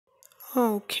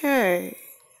Okay,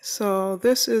 so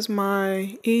this is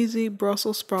my easy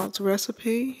Brussels sprouts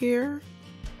recipe here.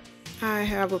 I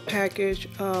have a package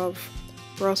of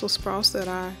Brussels sprouts that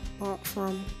I bought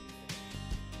from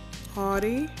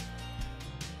Aldi.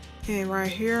 And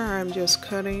right here I'm just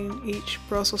cutting each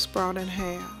Brussels sprout in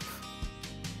half.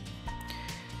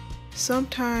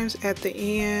 Sometimes at the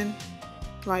end,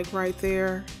 like right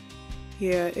there,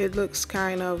 yeah, it looks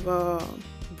kind of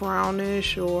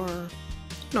brownish or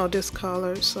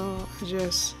discolored, so I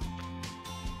just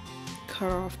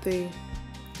cut off the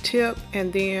tip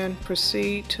and then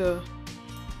proceed to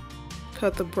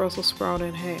cut the Brussels sprout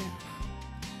in half.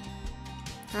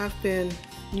 I've been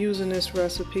using this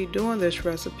recipe, doing this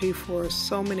recipe for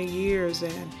so many years,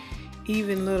 and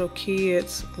even little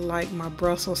kids like my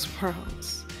Brussels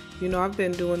sprouts. I've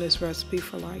been doing this recipe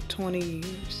for like 20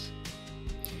 years.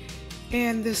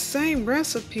 And this same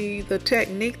recipe, the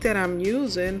technique that I'm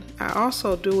using, I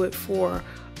also do it for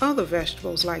other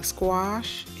vegetables like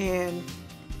squash and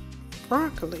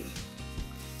broccoli.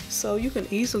 So you can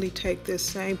easily take this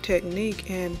same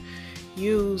technique and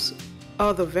use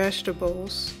other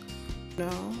vegetables,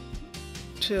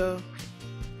 to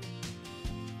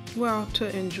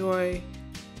enjoy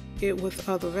it with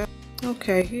other vegetables.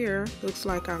 Okay, here looks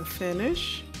like I'm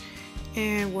finished.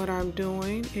 And what I'm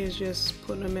doing is just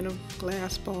putting them in a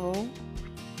glass bowl.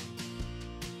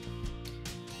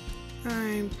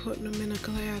 I'm putting them in a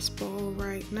glass bowl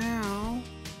right now,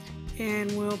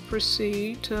 and we'll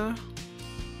proceed to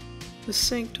the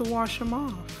sink to wash them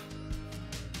off.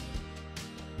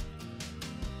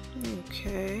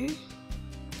 Okay,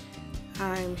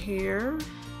 I'm here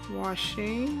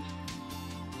washing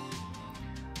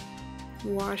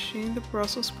the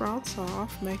Brussels sprouts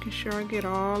off, making sure I get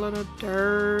all of the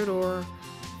dirt or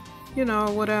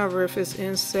whatever, if it's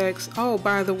insects. Oh,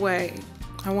 by the way,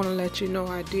 I want to let you know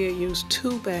I did use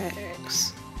 2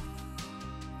 bags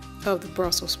of the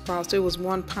Brussels sprouts. It was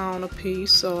 1 pound a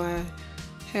piece, so I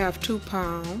have 2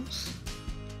 pounds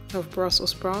of Brussels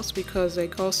sprouts because they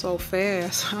go so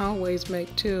fast. I always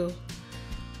make 2.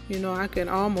 I can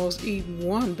almost eat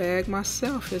 1 bag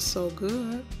myself. It's so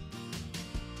good.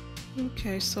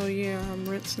 Okay, so yeah, I'm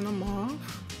rinsing them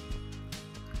off.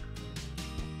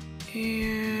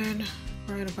 And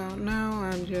right about now,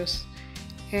 I'm just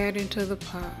adding to the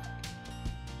pot.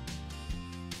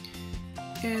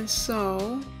 And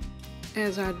so,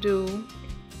 as I do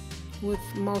with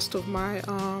most of my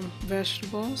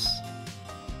vegetables,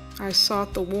 I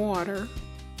salt the water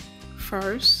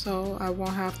first so I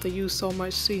won't have to use so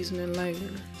much seasoning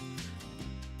later.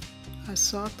 I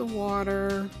salt the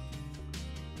water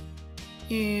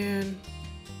and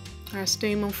I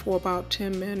steam them for about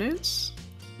 10 minutes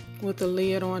with the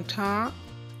lid on top.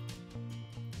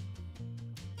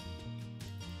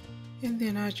 And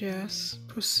then I just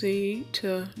proceed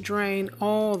to drain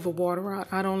all the water out.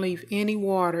 I don't leave any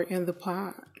water in the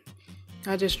pot.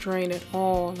 I just drain it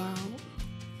all out.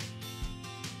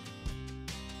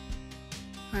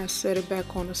 I set it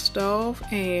back on the stove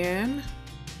and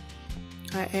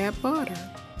I add butter.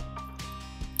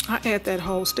 I add that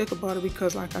whole stick of butter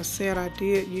because, like I said, I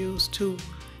did use two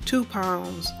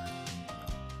pounds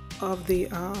of the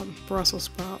Brussels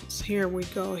sprouts. Here we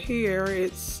go. Here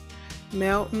it's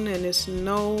melting and it's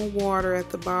no water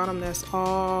at the bottom. That's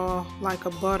all like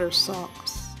a butter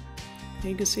sauce.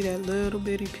 And you can see that little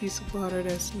bitty piece of butter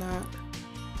that's not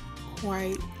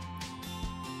quite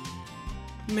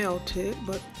melted,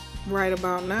 but right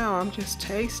about now I'm just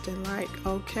tasting like,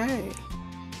 okay,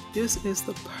 this is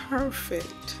the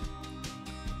perfect,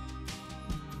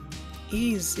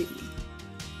 easy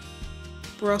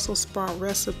Brussels sprout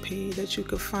recipe that you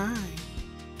could find.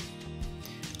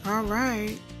 All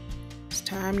right, it's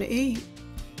time to eat.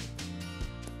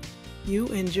 You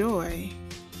enjoy.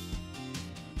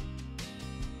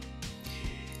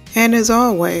 And as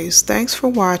always, thanks for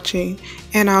watching,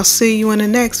 and I'll see you in the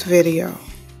next video.